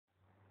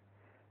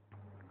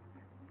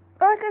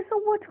Alright guys,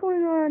 so what's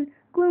going on?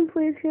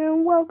 Gloomplays here,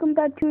 and welcome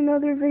back to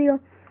another video.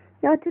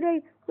 Now today,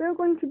 we're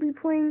going to be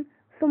playing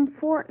some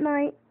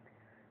Fortnite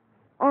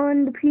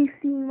on the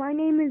PC. My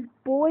name is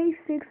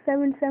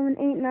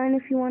Boy67789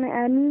 if you want to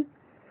add me.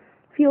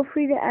 Feel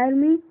free to add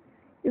me.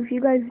 If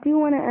you guys do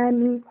want to add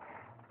me,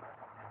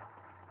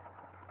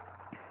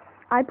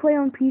 I play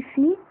on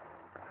PC.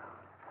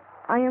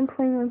 I am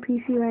playing on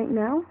PC right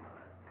now.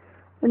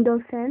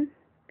 Windows 10.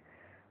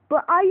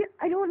 But I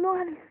don't know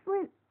how to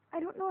sprint. I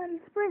don't know how to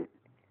sprint.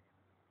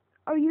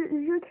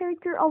 Is your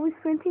character always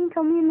sprinting?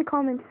 Tell me in the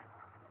comments.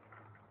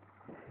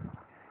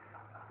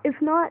 If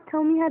not,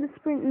 tell me how to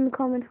sprint in the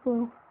comments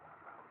below.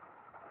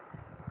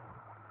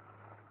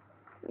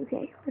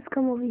 Okay, let's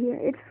come over here.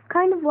 It's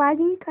kind of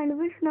laggy, kind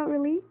of-ish, not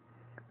really.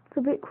 It's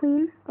a bit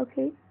clean.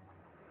 Okay.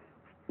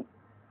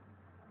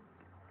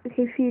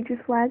 Okay, see, it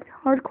just lagged.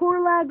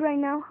 Hardcore lag right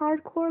now.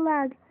 Hardcore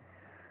lag.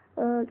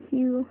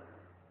 Q.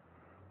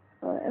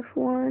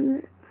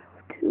 F1,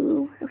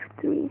 F2,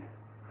 F3. Here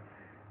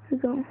we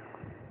go.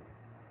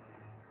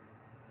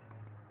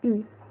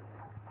 Okay.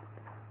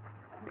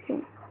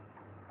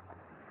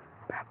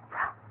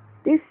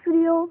 This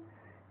video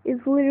is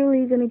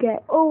literally gonna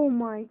get, oh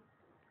my,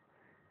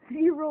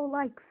 0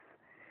 likes.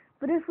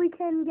 But if we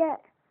can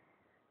get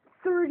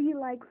 30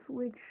 likes,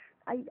 which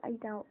I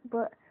doubt,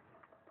 but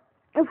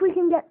if we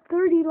can get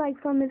 30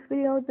 likes on this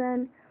video,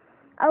 then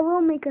I will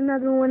make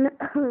another one.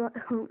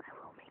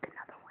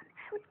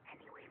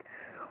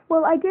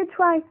 Well, I did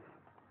try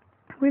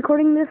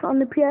recording this on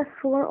the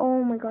PS4.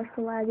 Oh my gosh,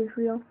 the lag is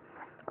real.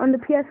 On the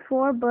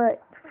PS4,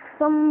 but for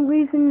some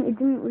reason it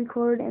didn't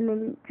record, and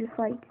then just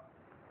like,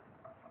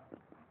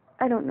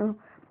 I don't know.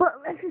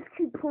 But let's just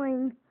keep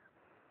playing.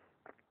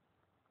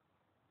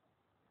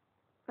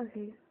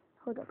 Okay,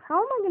 hold up.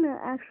 How am I gonna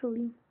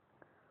actually,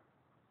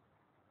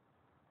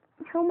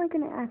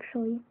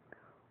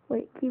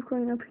 wait, keep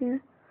going up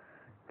here.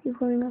 Keep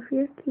going up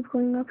here. Keep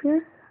going up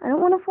here. I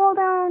don't want to fall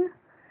down.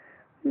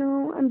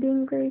 No, I'm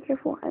being very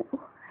careful. Can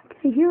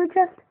I hear a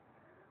chest?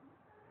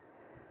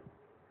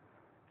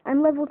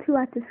 I'm level 2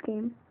 at this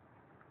game.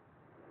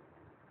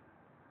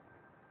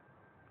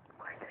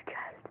 Where's the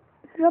chest?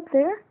 Is it up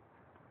there?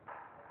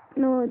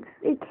 No,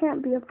 it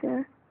can't be up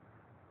there.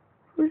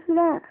 Where's it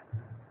at?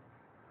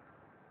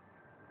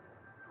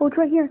 Oh, it's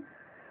right here.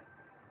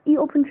 E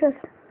open chest.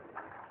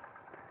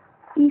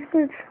 E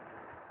search.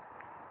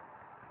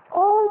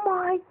 Oh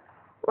my!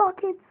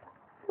 Rockets!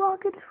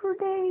 Rockets for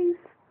days!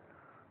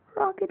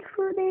 Rockets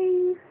for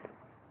days.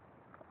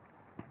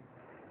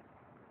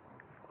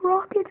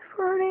 Rockets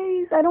for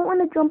days. I don't want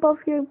to jump off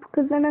here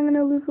because then I'm going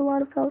to lose a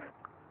lot of health.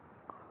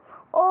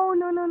 Oh,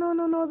 no.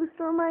 The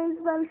storm mine is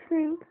about to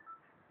shrink.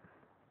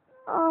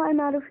 Oh, I'm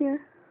out of here.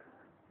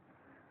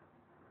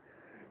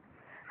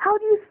 How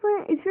do you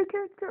sprint? Is your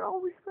character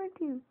always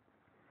sprinting?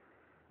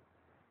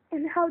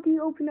 And how do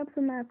you open up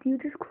the map? Do you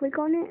just click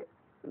on it?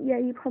 Yeah,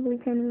 you probably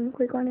can't even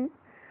click on it.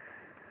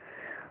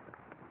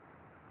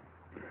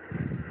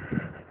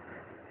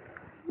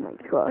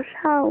 Gosh,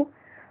 how?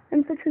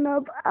 I'm such a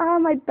noob. Ah,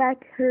 my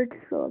back hurts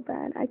so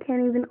bad. I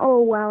can't even. Oh,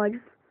 wow.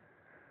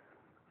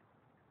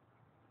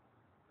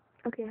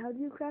 Okay, how do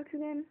you crouch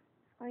again?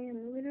 I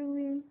am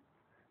literally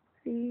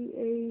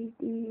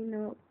C-A-D,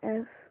 no,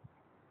 F.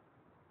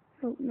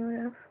 Nope,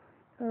 not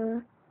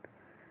F.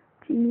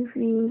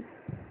 G-V-C-X.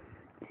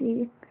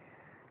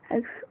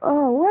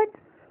 Oh, what?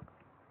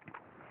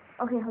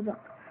 Okay, hold on.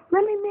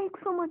 Let me make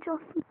some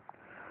adjustments.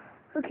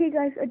 Okay,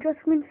 guys,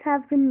 adjustments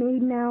have been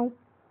made now.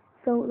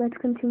 So let's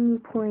continue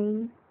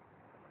playing.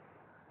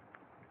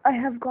 I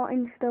have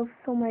gotten stuff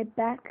so my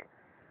back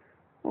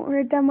won't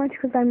hurt that much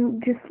because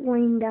I'm just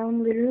laying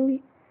down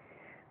literally.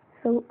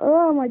 So,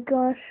 oh my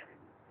gosh.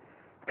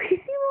 PC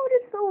mode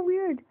is so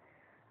weird.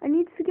 I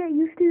need to get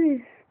used to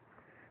this.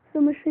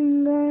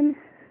 Submachine gun.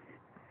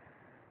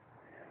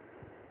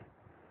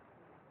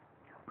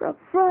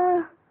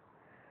 Bruh.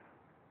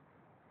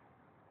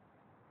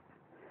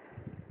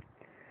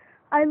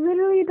 I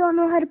literally don't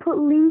know how to put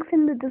links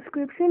in the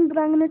description, but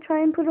I'm going to try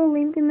and put a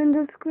link in the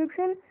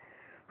description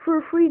for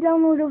a free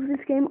download of this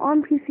game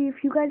on PC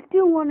if you guys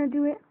do want to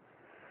do it.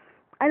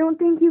 I don't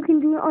think you can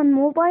do it on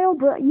mobile,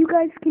 but you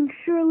guys can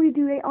surely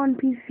do it on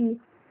PC.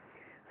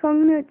 So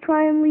I'm going to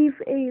try and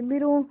leave a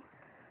little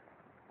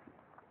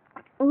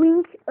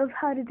link of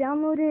how to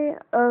download it,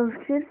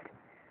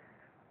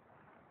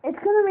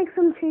 it's going to make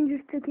some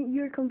changes to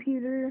your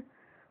computer,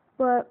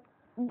 but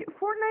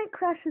Fortnite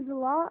crashes a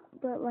lot,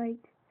 but like,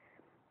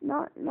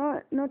 not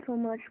so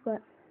much,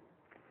 but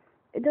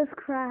it does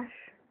crash.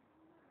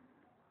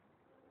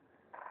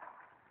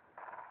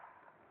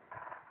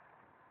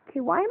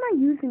 Okay, why am I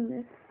using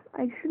this?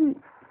 I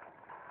shouldn't.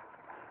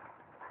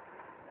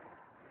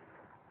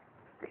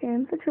 Okay,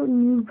 I'm such a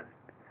noob.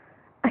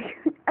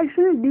 I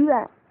shouldn't do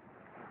that.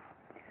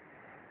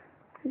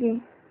 Okay,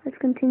 let's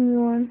continue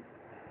on.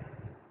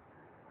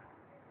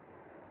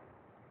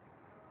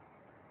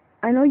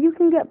 I know you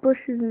can get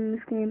bushes in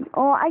this game.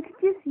 Oh, I could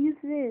just use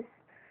this.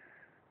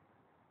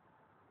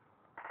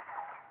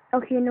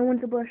 Okay, no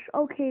one's a bush.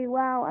 Okay,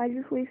 wow, I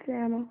just wasted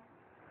ammo.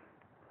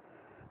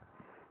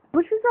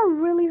 Bushes are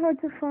really hard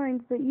to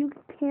find, but you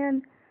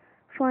can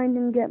find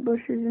and get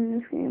bushes in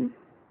this game.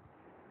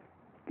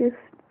 Just,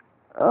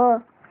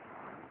 my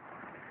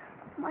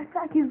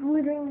back is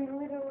literally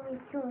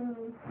killing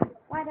me.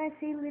 Why did I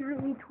say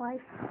literally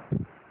twice?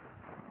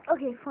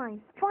 Okay,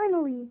 fine.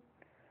 Finally!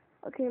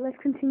 Okay, let's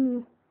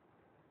continue.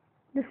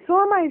 The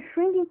storm is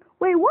shrinking.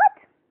 Wait, what?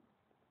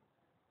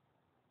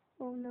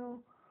 Oh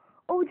no.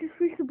 Oh, just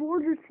reached the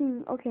border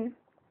scene. Okay.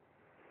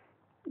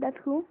 That's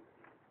cool.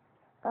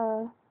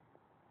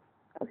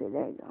 Okay,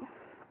 there you go.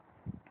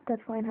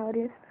 That's fine how it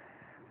is.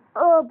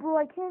 Oh, bro,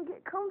 I can't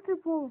get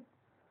comfortable.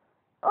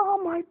 Oh,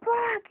 my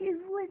back is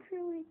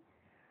literally...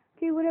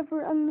 Okay,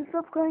 whatever, I'm gonna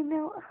stop crying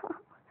now.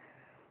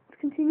 Let's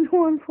continue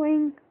on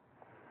playing.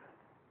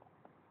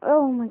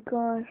 Oh my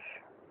gosh.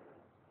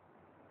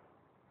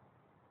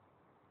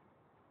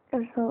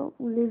 There's a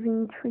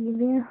living tree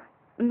there.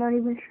 I'm not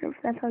even sure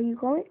if that's how you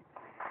call it.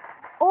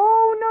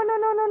 Oh, no.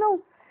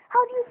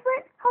 How do you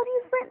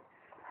sprint?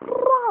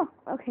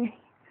 Okay.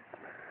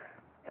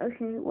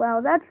 Okay,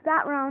 well, that's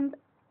that round.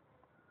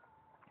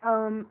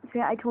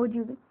 Yeah, I told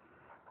you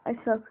I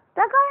suck.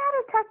 That guy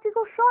had a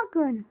tactical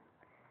shotgun.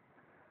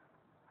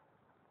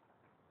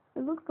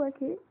 It looks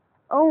like it.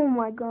 Oh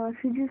my gosh,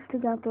 he just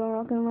took out the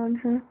rocket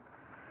launcher.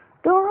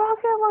 The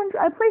rocket launcher,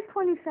 I placed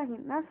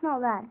 22nd. That's not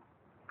bad.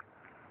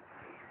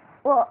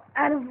 Well,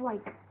 out of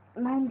like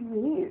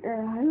 98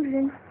 or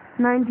 100,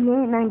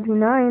 98,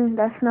 99,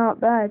 that's not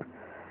bad.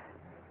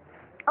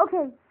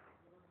 Okay,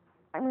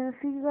 I'm gonna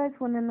see you guys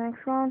when the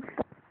next round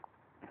starts.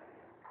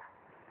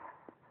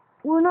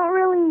 We're not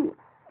really,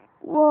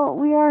 well,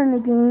 we are in the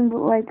game,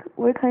 but like,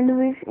 we're kind of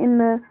in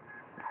the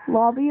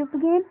lobby of the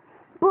game.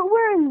 But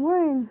we're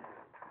in,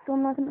 so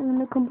I'm not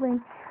gonna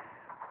complain.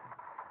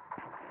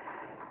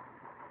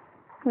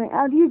 Wait,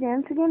 how do you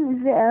dance again?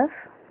 Is it F?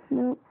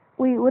 No.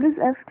 Wait, what does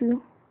F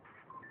do?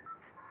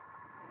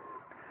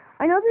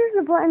 I know there's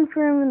a button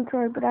for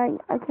inventory, but I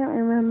can't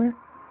remember.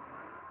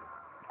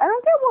 I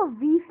don't get what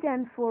V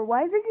stands for.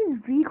 Why is it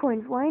just V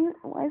coins? Why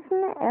isn't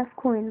it F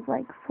coins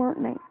like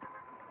Fortnite?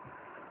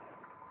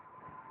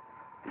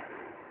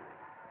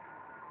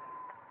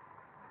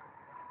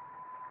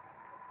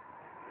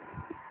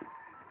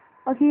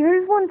 Okay,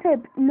 here's one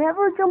tip.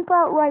 Never jump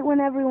out right when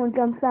everyone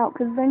jumps out,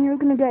 because then you're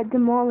going to get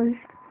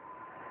demolished.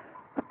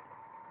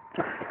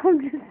 I'm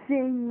just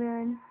saying,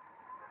 man.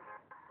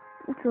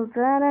 It's a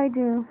bad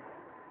idea.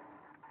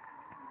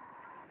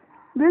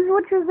 This is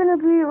what you're going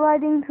to be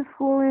riding to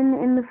school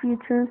in the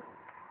future.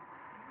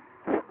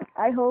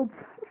 I hope.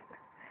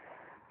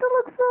 That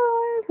looks so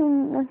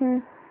amazing.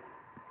 Okay.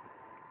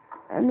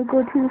 I'm going to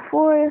go to the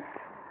forest.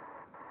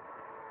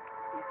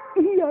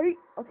 Yikes.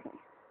 Okay.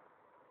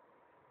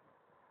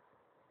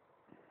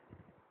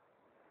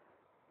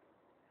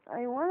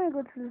 I want to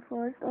go to the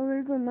forest. Oh,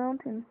 there's a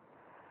mountain.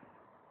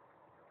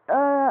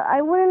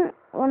 I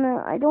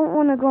don't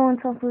wanna go on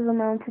top of the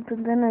mountain,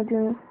 but then I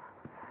do.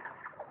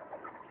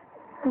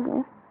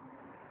 Okay.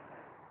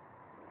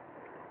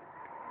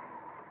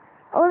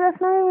 Oh,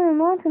 that's not even a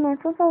mountain. I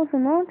thought that was a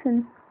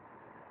mountain.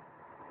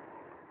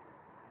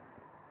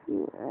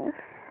 Yes.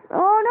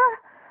 Oh, no!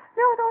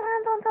 No, don't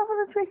land on top of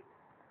the tree.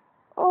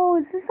 Oh,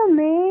 is this a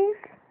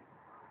maze?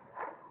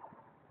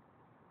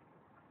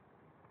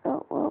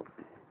 Oh, well.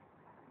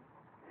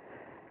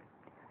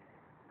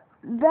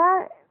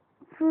 That,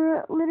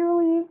 for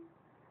literally,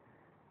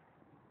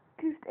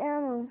 just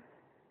ammo.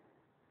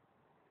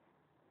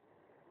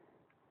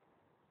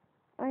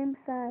 I'm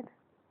sad.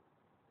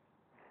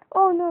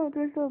 Oh no,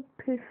 there's a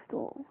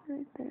pistol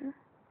right there.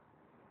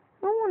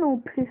 I don't want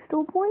no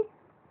pistol, boy.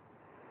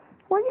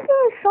 Why are you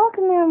getting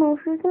shotgun ammo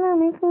if you're gonna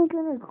make me get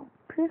a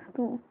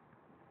pistol?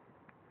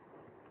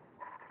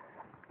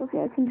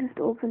 Okay, I can just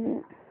open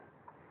it.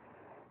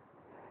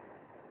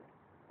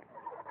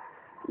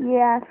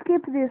 Yeah,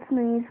 skip this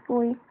maze,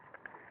 boy.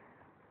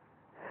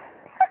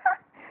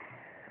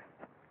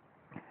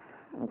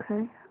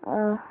 Okay,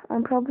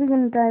 I'm probably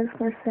gonna die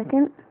for a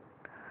second.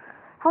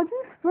 How do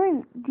you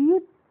sprint? Do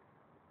you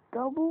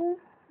double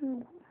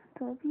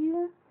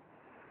W?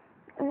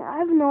 I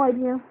have no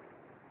idea.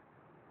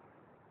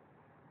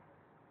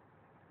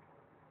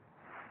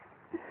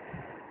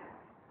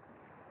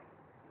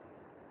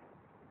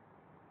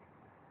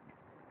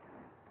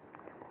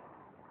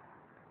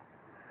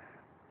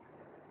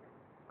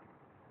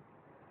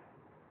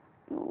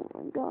 Oh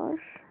my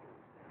gosh.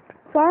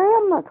 Sorry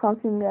I'm not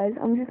talking, guys.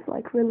 I'm just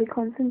like really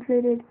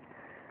concentrated.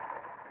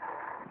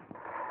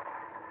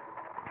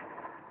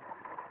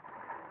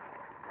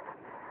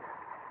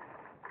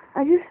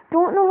 I just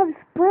don't know how to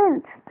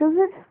sprint. Does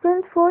it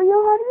sprint for you?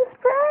 How do you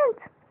sprint?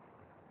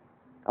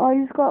 Oh, I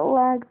just got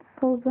lagged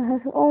so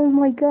bad. Oh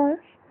my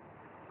gosh.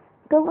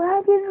 The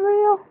lag is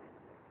real.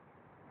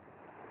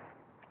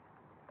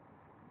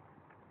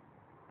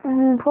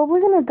 I'm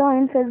probably gonna die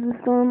inside the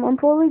storm. I'm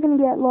probably gonna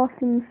get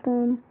lost in the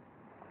storm.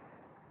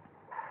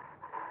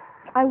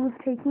 I was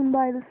taken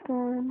by the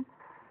storm.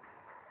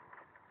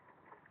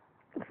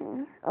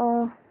 Okay,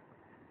 I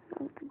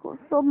have to go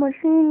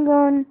submachine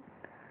gun.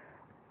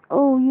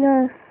 Oh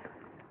yes,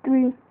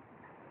 3.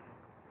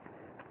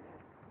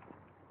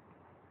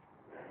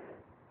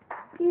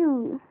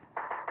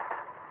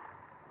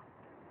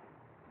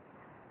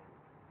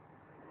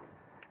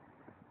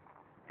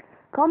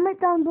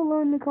 Comment down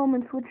below in the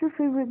comments what's your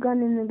favorite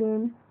gun in the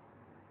game,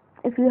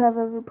 if you have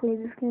ever played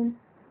this game.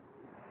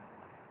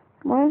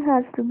 Mine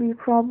has to be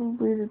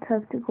probably the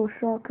tactical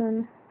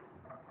shotgun.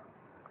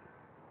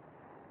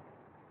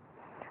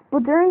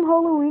 But during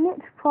Halloween,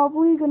 it's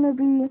probably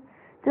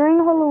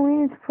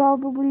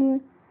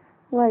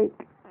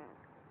like,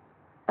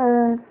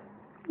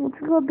 what's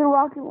it called, the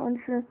rocket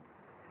launcher.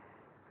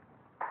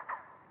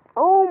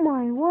 Oh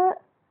my, what?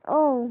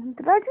 Oh,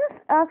 did I just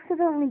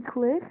accidentally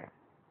click?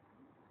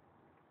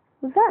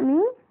 Was that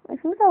me? I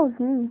think that was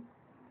me.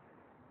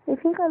 I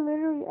think I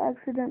literally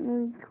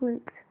accidentally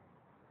clicked.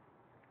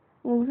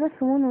 Oh, was that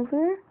someone over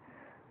there?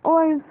 Oh,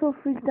 I am so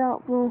freaked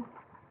out, bro.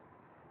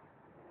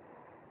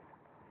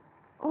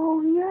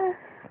 Oh, yes.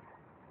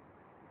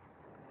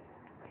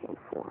 Okay,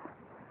 4.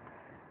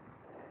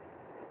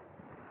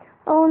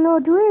 Oh, no,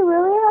 do we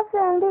really have to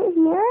end it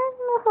here?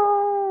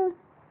 No.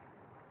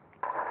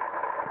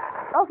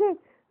 Okay,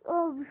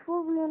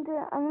 before we end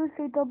it, I'm going to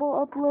say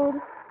double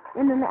upload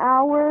in an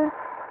hour.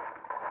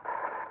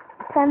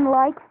 10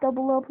 likes,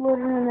 double upload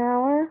in an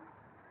hour.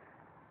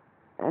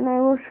 And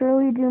I will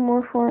surely do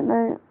more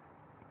Fortnite.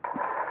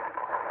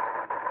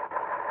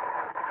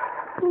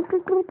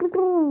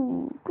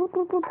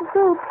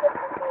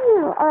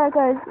 Alright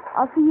guys,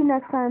 I'll see you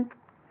next time.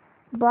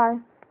 Bye.